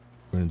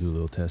going to do a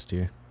little test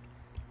here.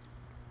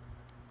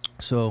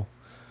 So,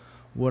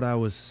 what I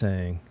was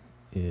saying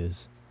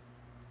is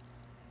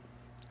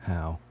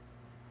how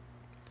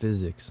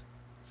physics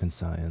and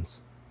science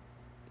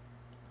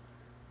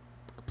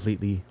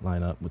completely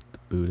line up with the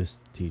Buddhist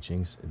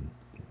teachings, and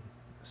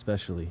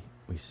especially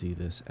we see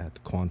this at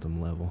the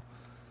quantum level.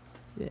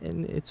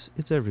 And it's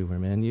everywhere,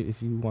 man.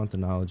 If you want the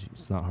knowledge,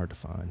 it's not hard to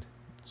find.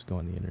 Just go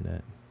on the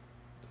internet,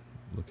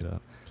 look it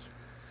up.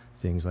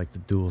 Things like the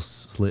dual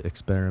slit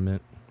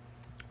experiment,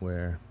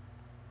 where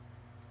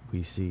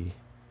we see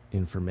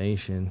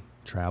information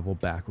travel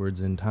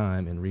backwards in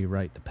time and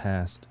rewrite the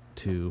past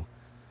to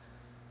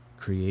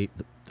create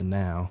the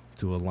now,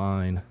 to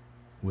align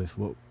with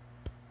what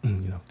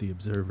the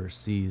observer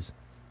sees.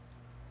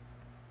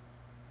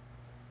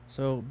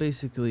 So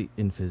basically,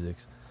 in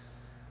physics,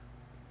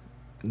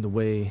 the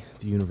way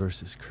the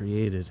universe is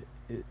created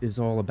is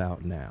all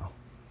about now.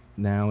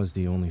 Now is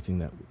the only thing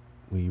that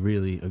we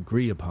really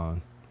agree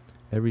upon.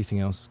 Everything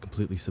else is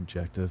completely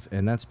subjective,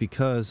 and that's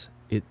because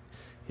it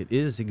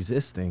is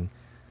existing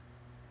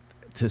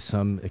to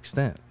some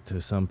extent, to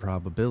some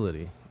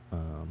probability.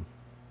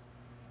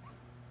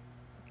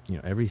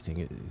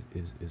 Everything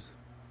is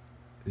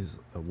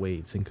a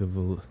wave. Think of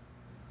a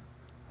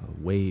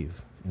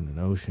wave in an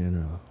ocean,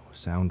 or a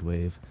sound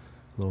wave,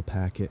 a little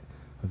packet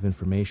of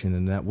information,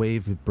 and that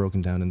wave is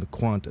broken down into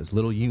quantas,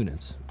 little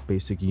units,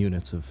 basic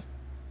units of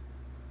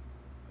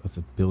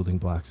the building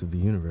blocks of the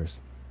universe.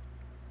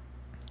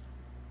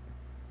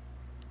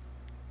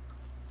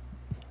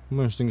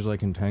 There's things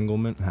like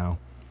entanglement, how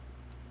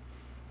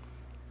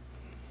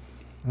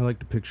I like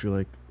to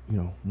picture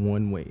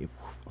one wave,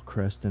 a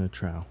crest and a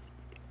trough.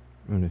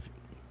 And if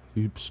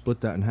you split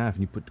that in half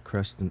and you put the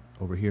crest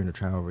over here and the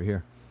trough over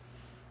here,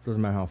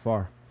 doesn't matter how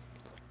far.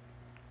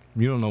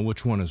 You don't know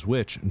which one is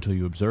which until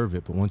you observe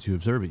it, but once you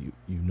observe it,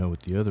 you know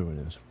what the other one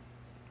is.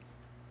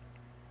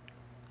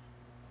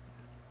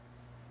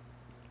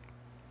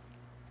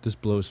 This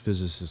blows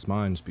physicists'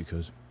 minds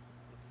because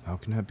how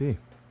can that be?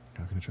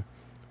 How can it try?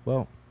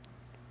 Well,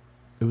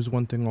 it was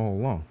one thing all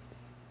along.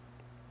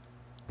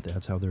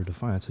 That's how they're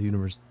defined. That's how the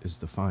universe is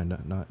defined.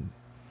 Not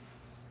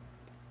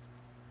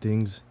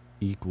things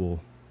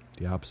equal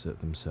the opposite of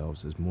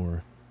themselves is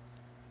more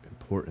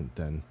important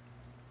than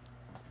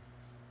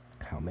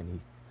how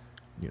many,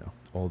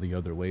 all the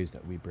other ways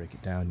that we break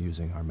it down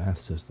using our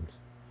math systems.